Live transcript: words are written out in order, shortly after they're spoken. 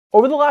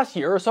Over the last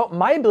year or so,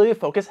 my ability to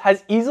focus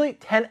has easily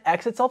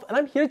 10x itself, and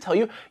I'm here to tell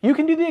you, you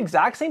can do the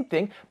exact same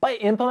thing by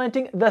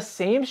implementing the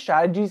same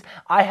strategies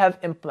I have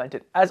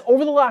implemented. As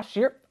over the last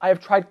year, I have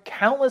tried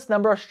countless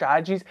number of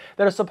strategies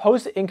that are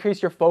supposed to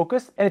increase your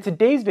focus, and in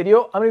today's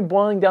video, I'm going to be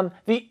boiling down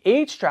the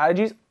 8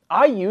 strategies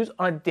I use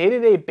on a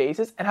day-to-day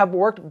basis and have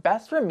worked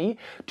best for me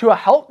to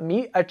help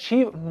me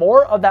achieve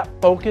more of that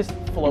focused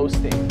flow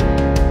state.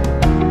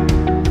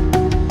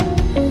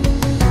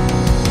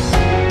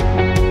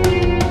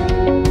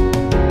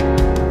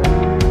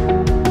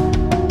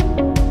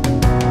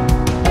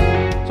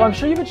 So I'm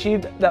sure you've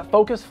achieved that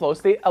focused flow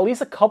state at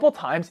least a couple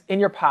times in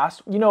your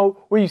past,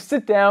 where you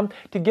sit down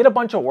to get a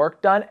bunch of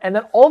work done and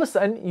then all of a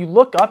sudden you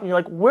look up and you're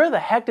like, where the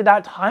heck did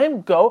that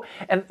time go?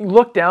 And you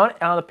look down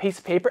on a piece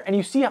of paper and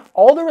you see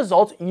all the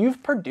results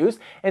you've produced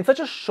in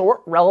such a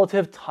short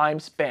relative time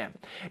span.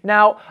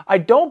 Now, I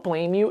don't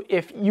blame you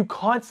if you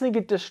constantly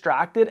get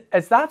distracted,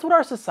 as that's what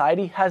our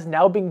society has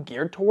now been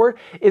geared toward,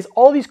 is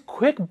all these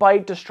quick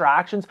bite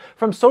distractions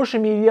from social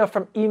media,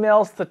 from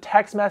emails to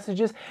text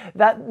messages,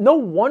 that no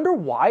wonder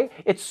why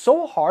it's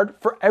so hard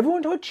for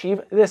everyone to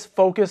achieve this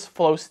focus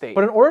flow state.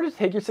 But in order to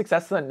take your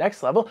success to the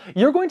next level,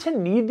 you're going to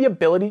need the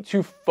ability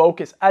to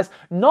focus, as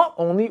not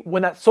only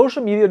when that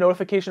social media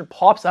notification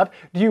pops up,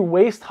 do you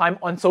waste time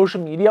on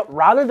social media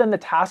rather than the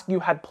task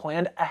you had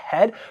planned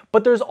ahead,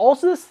 but there's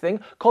also this thing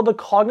called the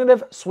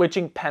cognitive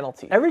switching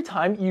penalty. Every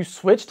time you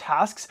switch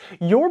tasks,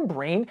 your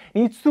brain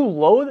needs to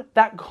load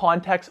that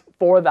context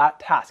for that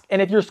task.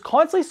 And if you're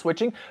constantly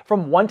switching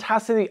from one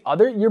task to the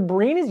other, your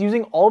brain is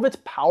using all of its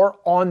power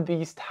on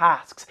these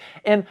tasks.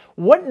 And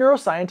what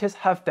neuroscientists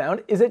have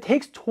found is it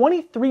takes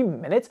 23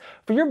 minutes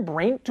for your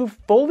brain to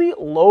fully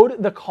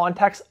load the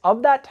context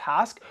of that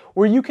task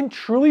where you can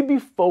truly be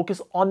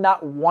focused on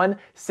that one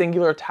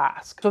singular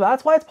task. So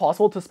that's why it's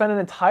possible to spend an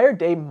entire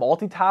day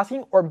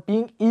multitasking or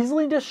being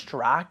easily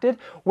distracted,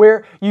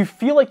 where you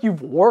feel like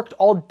you've worked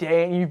all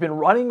day and you've been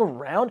running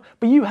around,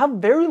 but you have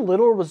very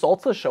little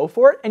results to show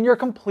for it and you're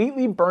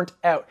completely burnt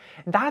out.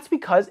 That's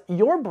because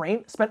your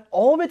brain spent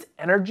all of its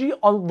energy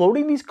on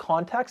loading these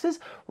contexts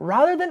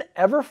rather than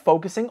ever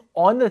focusing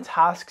on the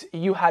tasks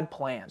you had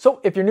planned. So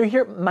if you're new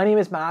here, my name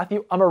is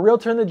Matthew. I'm a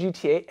realtor in the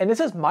GTA, and this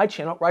is my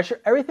channel where I share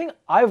everything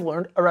I've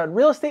learned around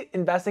real estate,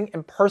 investing,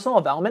 and personal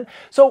development.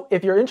 So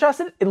if you're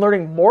interested in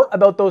learning more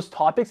about those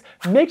topics,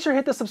 make sure to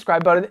hit the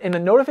subscribe button and the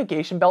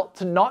notification bell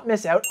to not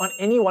miss out on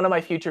any one of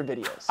my future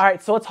videos. All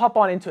right, so let's hop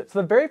on into it.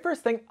 So the very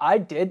first thing I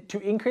did to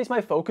increase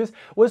my focus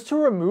was to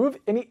remove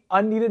any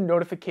unneeded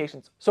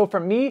notifications. So for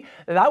me,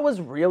 that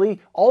was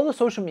really all the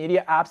social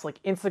media apps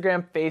like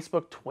Instagram,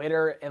 Facebook,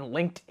 Twitter, and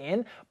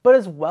LinkedIn, but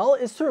as well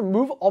as to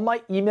remove all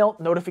my email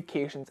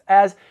notifications.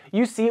 As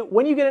you see,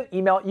 when you get an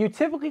email, you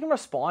typically can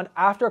respond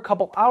after a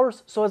couple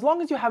hours. So as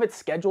long as you have it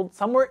scheduled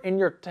somewhere in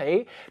your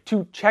day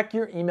to check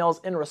your emails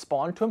and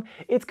respond to them,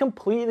 it's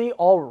completely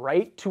all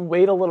right to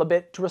wait a little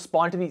bit to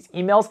respond to these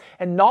emails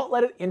and not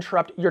let it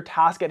interrupt your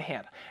task at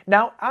hand.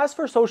 Now, as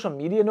for social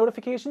media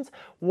notifications,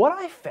 what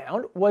I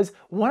found was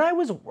when I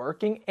was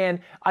working and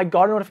I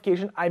got a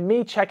notification, I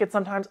may check it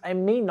sometimes, I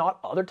may not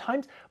other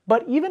times,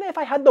 but even if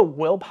I had the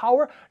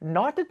willpower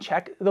not to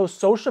check those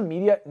social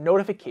media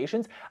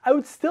notifications, I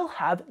would still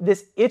have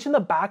this itch in the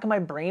back of my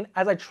brain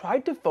as I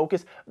tried to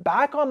focus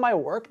back on my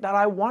work that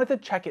I wanted to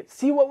check it,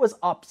 see what was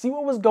up, see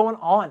what was going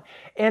on.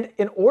 And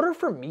in order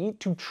for me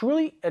to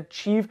truly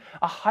achieve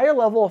a higher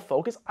level of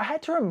focus, I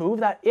had to remove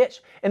that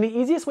itch. And the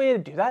easiest way to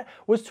do that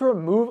was to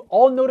remove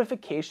all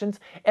notifications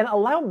and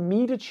allow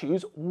me to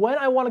choose when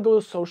I want to go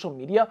to social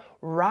media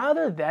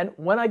rather than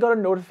when I got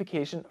a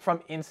notification from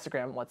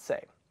Instagram, let's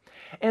say.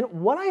 And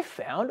what I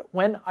found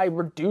when I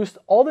reduced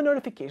all the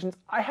notifications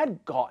I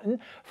had gotten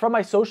from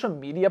my social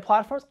media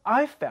platforms,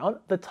 I found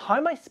the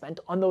time I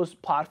spent on those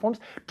platforms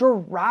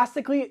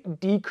drastically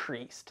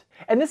decreased.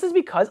 And this is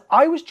because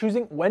I was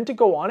choosing when to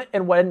go on it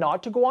and when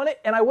not to go on it,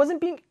 and I wasn't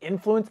being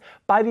influenced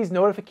by these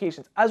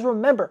notifications. As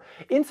remember,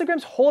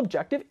 Instagram's whole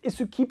objective is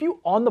to keep you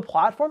on the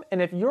platform,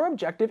 and if your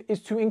objective is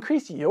to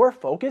increase your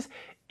focus,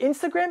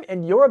 Instagram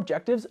and your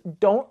objectives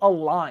don't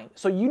align.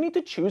 So you need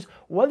to choose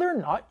whether or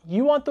not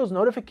you want those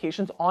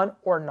notifications on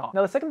or not.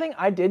 Now, the second thing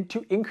I did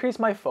to increase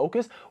my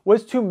focus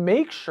was to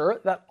make sure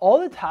that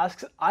all the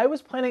tasks I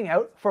was planning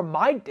out for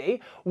my day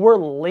were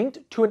linked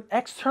to an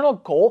external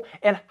goal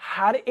and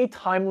had a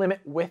time limit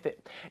with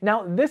it.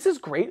 Now, this is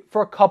great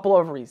for a couple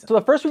of reasons. So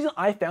the first reason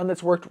I found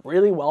this worked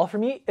really well for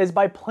me is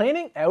by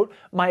planning out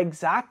my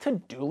exact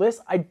to-do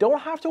list, I don't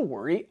have to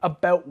worry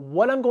about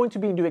what I'm going to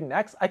be doing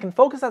next. I can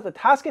focus at the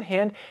task at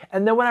hand,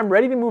 and then when I'm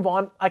ready to move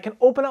on, I can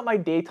open up my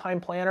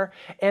daytime planner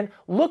and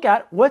look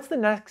at what's the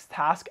next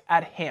task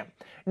at hand.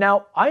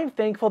 Now, I'm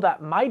thankful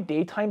that my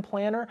daytime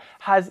planner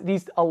has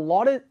these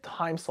allotted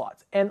time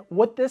slots. And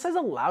what this has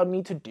allowed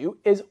me to do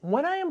is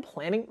when I am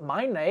planning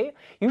my night,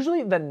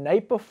 usually the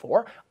night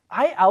before,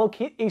 I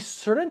allocate a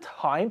certain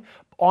time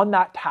on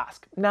that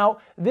task. Now,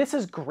 this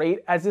is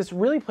great as this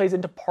really plays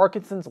into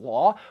Parkinson's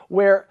law,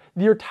 where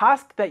your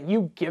task that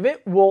you give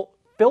it will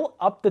fill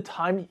up the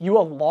time you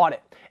allot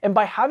it. And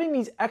by having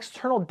these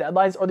external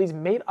deadlines or these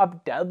made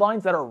up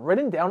deadlines that are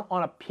written down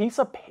on a piece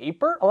of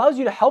paper allows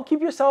you to help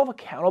keep yourself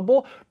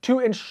accountable to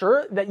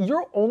ensure that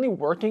you're only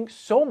working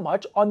so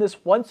much on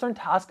this one certain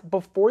task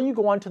before you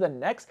go on to the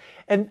next.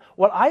 And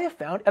what I have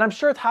found, and I'm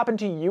sure it's happened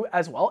to you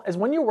as well, is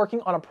when you're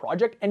working on a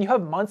project and you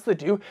have months to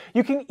do,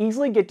 you can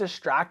easily get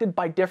distracted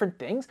by different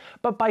things.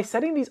 But by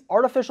setting these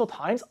artificial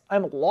times,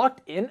 I'm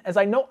locked in as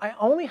I know I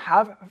only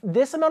have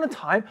this amount of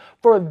time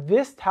for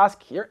this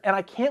task here, and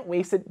I can't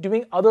waste it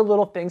doing other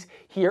little things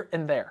here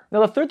and there.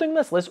 Now, the third thing on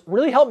this list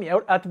really helped me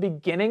out at the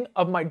beginning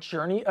of my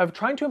journey of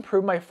trying to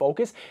improve my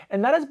focus,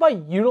 and that is by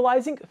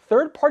utilizing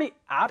third-party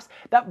apps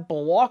that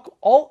block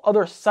all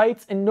other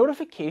sites and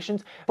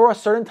notifications for a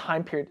certain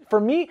time period. For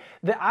me,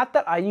 the app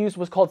that I used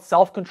was called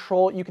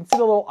Self-Control. You can see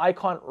the little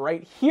icon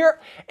right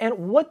here, and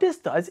what this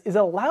does is it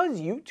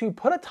allows you to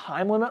put a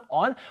time limit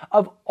on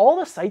of all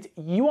the sites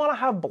you want to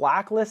have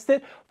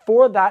blacklisted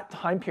for that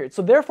time period.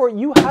 So therefore,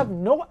 you have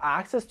no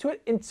access to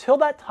it until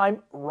that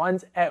time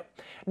runs out.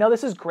 Now,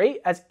 this is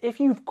great as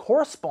if you've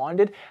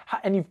corresponded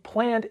and you've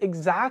planned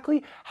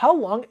exactly how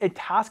long a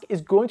task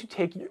is going to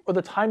take you or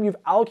the time you've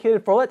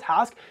allocated for that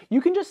task,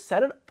 you can just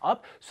set it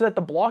up so that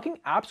the blocking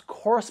apps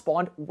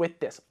correspond with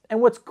this. And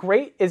what's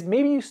great is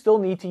maybe you still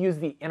need to use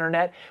the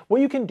internet.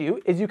 What you can do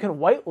is you can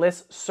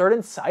whitelist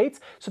certain sites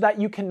so that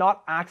you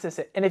cannot access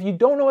it. And if you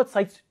don't know what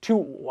sites to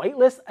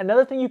whitelist,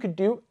 another thing you could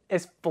do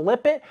is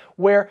flip it,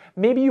 where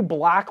maybe you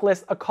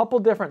blacklist a couple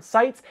different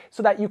sites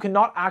so that you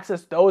cannot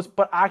access those,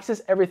 but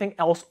access everything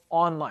else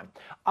online.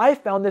 I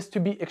found this to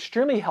be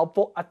extremely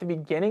helpful at the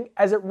beginning,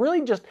 as it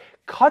really just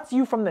cuts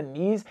you from the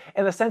knees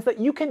in the sense that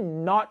you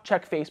cannot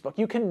check Facebook.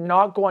 You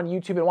cannot go on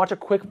YouTube and watch a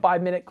quick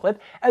 5-minute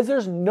clip, as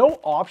there's no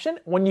option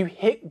when you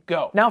hit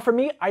go. Now, for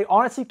me, I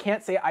honestly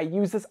can't say I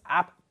use this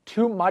app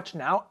too much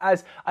now,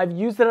 as I've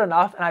used it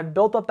enough and I've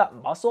built up that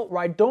muscle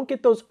where I don't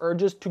get those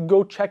urges to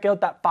go check out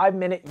that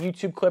 5-minute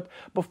YouTube clip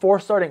before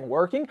starting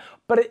working.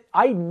 But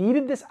I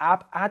needed this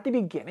app at the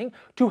beginning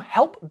to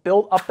help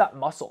build up that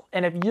muscle.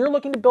 And if you're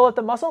looking to build up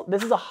the muscle,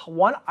 this is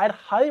one I'd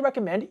highly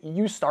recommend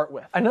you start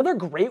with. Another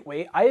great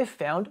way I have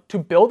found to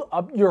build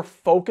up your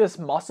focus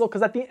muscle,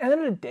 because at the end of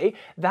the day,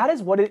 that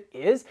is what it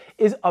is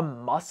a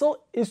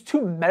muscle, is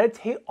to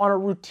meditate on a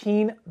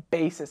routine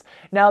basis.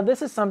 Now,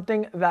 this is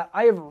something that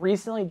I have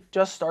recently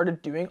just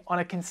started doing on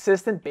a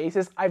consistent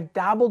basis. I've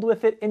dabbled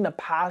with it in the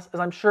past, as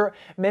I'm sure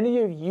many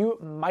of you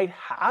might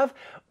have,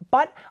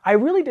 but I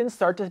really didn't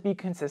start to be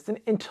consistent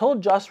until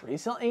just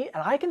recently,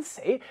 and I can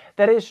say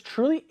that it has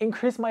truly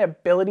increased my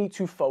ability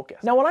to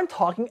focus. Now, when I'm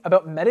talking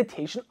about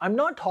meditation, I'm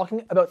not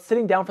talking about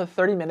sitting down for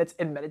 30 minutes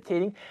and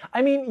meditating.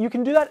 I mean, you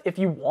can do that if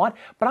you want,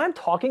 but I'm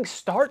talking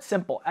start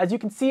simple. As you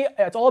can see,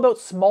 it's all about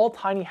small,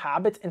 tiny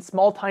habits, and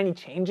small, tiny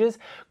changes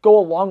go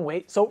a long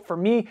way. So for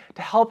me,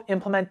 to help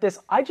implement this,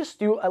 I just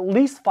do at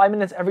least 5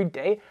 minutes every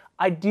day.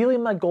 Ideally,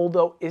 my goal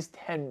though is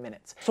 10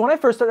 minutes. So when I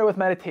first started with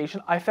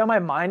meditation, I found my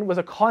mind was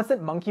a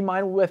constant monkey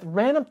mind with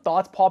random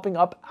thoughts popping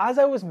up as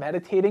I was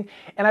meditating.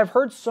 And I've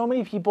heard so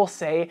many people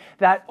say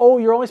that, oh,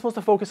 you're only supposed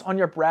to focus on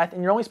your breath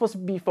and you're only supposed to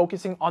be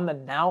focusing on the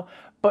now.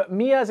 But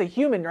me as a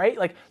human, right?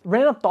 Like,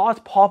 random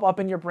thoughts pop up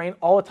in your brain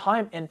all the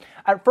time. And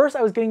at first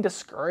I was getting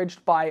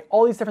discouraged by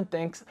all these different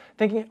things,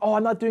 thinking, oh,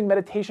 I'm not doing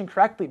meditation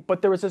correctly.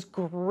 But there was this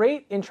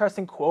great,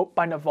 interesting quote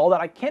by Naval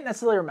that I can't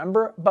necessarily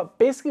remember, but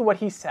basically what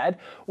he said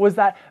was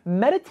that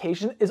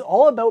meditation is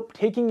all about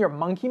taking your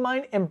monkey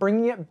mind and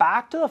bringing it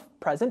back to the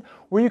present,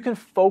 where you can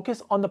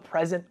focus on the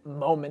present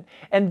moment.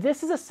 And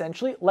this is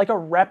essentially like a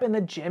rep in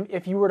the gym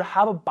if you were to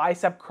have a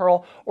bicep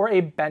curl or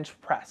a bench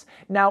press.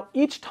 Now,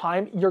 each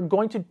time you're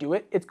going to do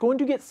it, it's going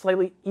to get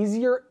slightly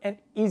easier and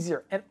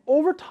easier. And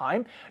over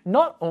time,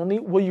 not only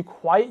will you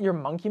quiet your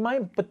monkey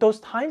mind, but those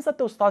times that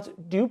those thoughts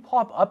do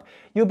pop up,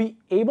 you'll be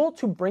able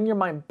to bring your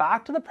mind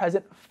back to the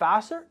present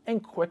faster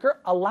and quicker,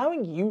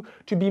 allowing you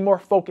to be more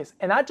focused.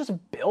 And that just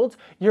builds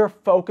your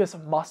focus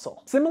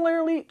muscle.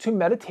 Similarly to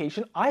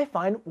meditation, I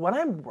find when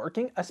I'm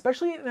working,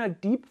 especially in a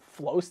deep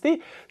flow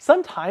state,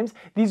 sometimes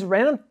these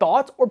random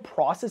thoughts or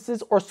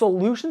processes or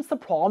solutions to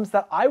problems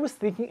that I was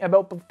thinking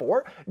about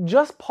before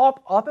just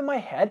pop up in my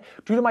head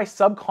due to my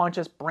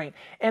subconscious brain.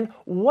 And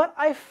what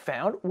I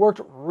found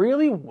worked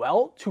really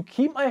well to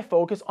keep my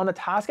focus on the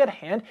task at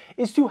hand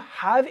is to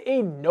have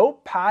a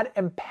notepad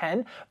and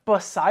pen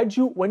beside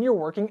you when you're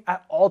working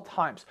at all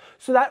times,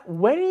 so that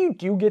when you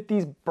do get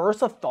these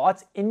bursts of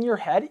thoughts in your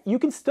head, you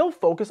can still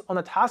focus on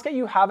the task that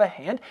you have at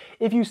hand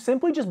if you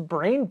simply just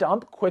brain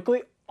dump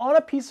quickly on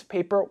a piece of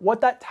paper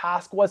what that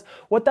task was,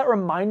 what that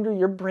reminder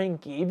your brain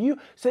gave you,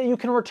 so that you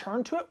can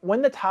return to it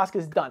when the task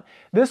is done.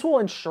 This will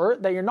ensure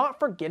that you're not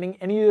forgetting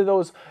any of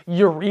those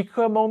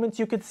eureka moments,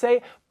 you could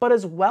say, but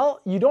as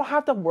well, you don't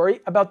have to worry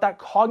about that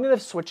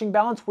cognitive switching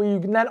balance where you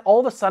then all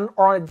of a sudden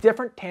are on a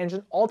different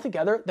tangent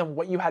altogether than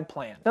what you had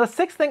planned. Now, the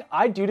sixth thing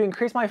I do to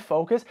increase my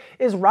focus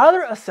is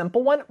rather a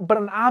simple one, but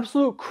an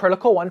absolute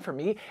critical one for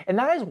me, and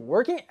that is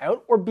working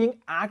out or being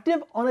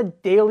active on a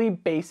daily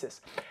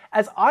basis.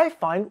 as I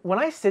find when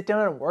I sit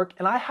down and work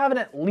and I haven't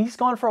at least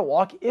gone for a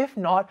walk, if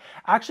not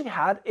actually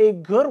had a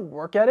good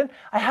workout in,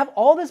 I have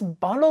all this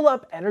bundled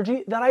up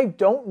energy that I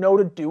don't know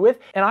to do with.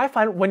 And I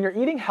find when you're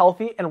eating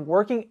healthy and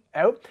working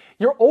out,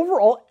 your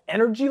overall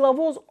energy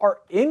levels are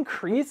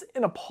increased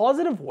in a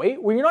positive way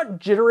where you're not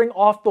jittering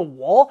off the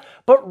wall,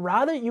 but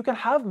rather you can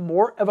have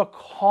more of a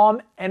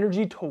calm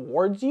energy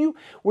towards you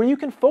where you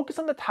can focus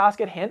on the task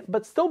at hand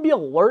but still be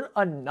alert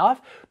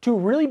enough to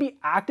really be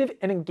active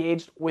and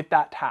engaged with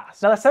that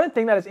task. Now, the seventh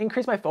thing that has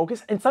increased my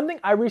focus and something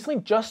I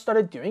recently just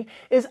started doing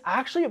is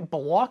actually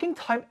blocking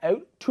time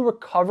out to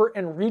recover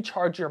and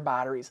recharge your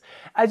batteries.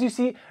 As you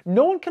see,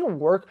 no one can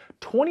work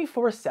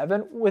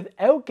 24/7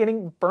 without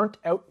getting burnt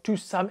out to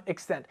some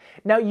extent.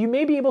 Now, you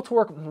may be able to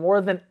work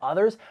more than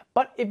others,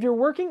 but if you're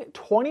working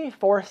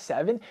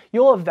 24/7,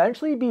 you'll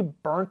eventually be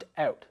burnt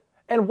out.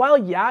 And while,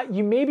 yeah,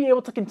 you may be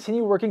able to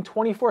continue working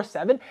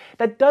 24/7,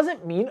 that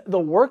doesn't mean the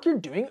work you're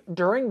doing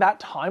during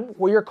that time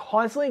where you're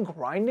constantly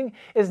grinding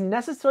is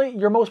necessarily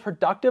your most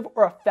productive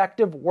or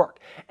effective work.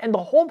 And the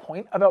whole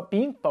point about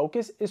being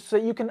focused is so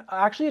that you can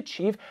actually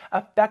achieve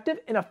effective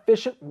and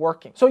efficient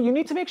working. So you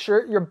need to make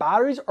sure your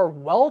batteries are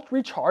well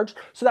recharged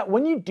so that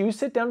when you do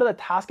sit down to the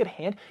task at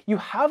hand, you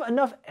have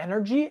enough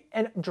energy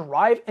and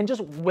drive and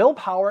just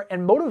willpower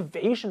and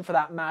motivation for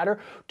that matter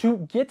to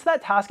get to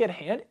that task at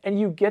hand. And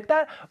you get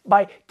that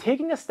by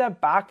taking a step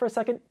back for a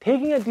second,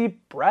 taking a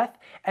deep breath,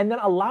 and then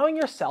allowing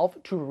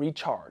yourself to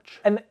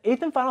recharge. And the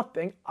eighth and final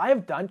thing I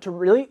have done to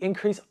really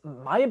increase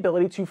my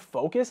ability to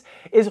focus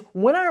is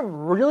when I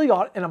really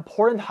got an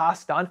important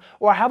task done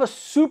or I have a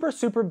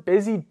super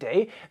busy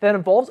day that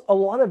involves a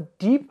lot of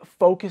deep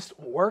focused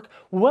work,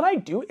 what I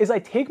do is I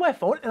take my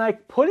phone and I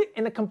put it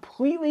in a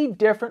completely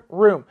different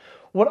room.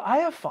 What I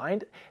have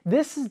found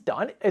this has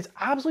done is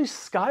absolutely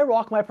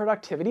skyrocket my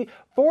productivity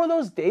for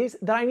those days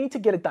that I need to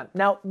get it done.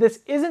 Now, this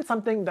isn't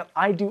something that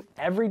I do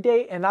every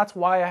day, and that's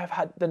why I have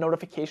had the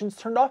notifications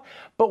turned off.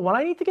 But when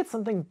I need to get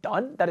something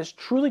done that is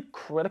truly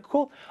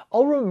critical,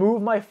 I'll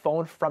remove my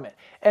phone from it.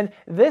 And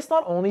this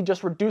not only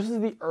just reduces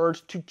the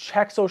urge to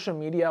check social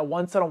media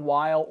once in a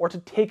while or to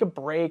take a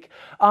break,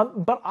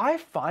 but I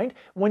find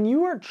when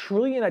you are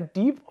truly in a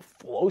deep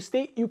flow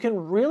state, you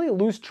can really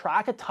lose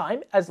track of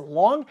time as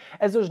long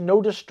as there's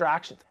no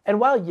distractions. And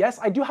while yes,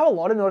 I do have a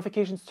lot of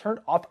notifications turned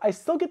off, I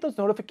still get those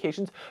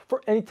notifications for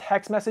any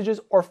text messages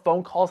or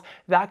phone calls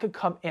that could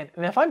come in.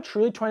 And if I'm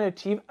truly trying to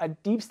achieve a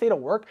deep state of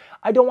work,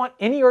 I don't want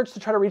any urge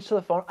to try to reach to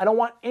the phone. I don't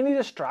want any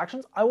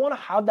distractions. I want to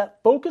have that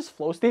focused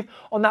flow state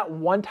on that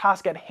one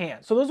task at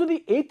hand. So those are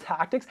the 8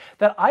 tactics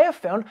that I have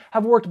found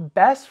have worked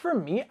best for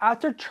me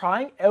after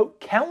trying out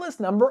countless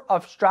number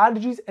of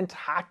strategies and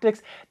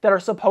tactics that are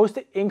supposed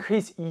to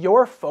increase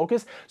your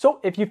focus.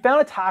 So if you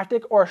found a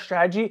tactic or a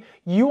strategy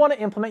you want to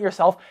implement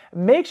yourself,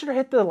 make sure to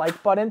hit the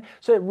like button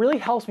so it really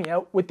helps me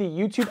out with the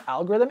YouTube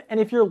algorithm.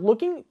 And if you're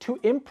looking to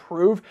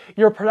improve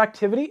your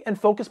productivity and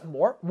focus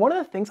more, one of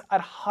the things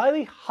I'd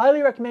highly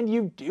recommend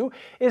you do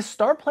is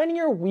start planning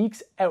your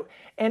weeks out.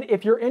 And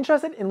if you're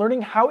interested in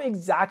learning how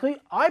exactly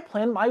I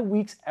plan my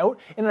weeks out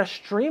in a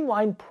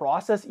streamlined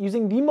process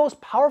using the most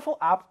powerful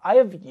app I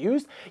have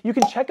used, you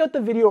can check out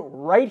the video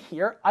right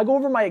here. I go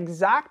over my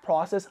exact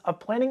process of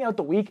planning out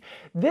the week.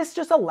 This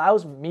just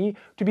allows me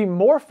to be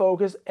more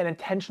focused and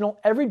intentional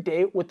every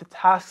day with the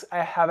tasks I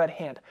have at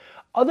hand.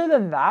 Other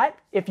than that,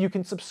 if you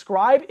can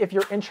subscribe, if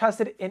you're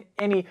interested in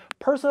any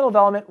personal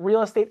development,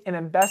 real estate, and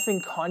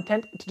investing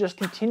content to just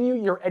continue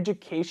your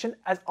education,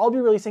 as I'll be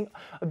releasing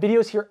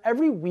videos here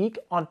every week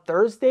on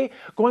Thursday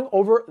going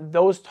over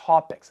those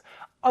topics.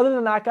 Other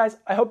than that, guys,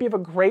 I hope you have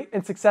a great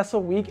and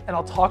successful week, and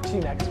I'll talk to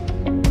you next week.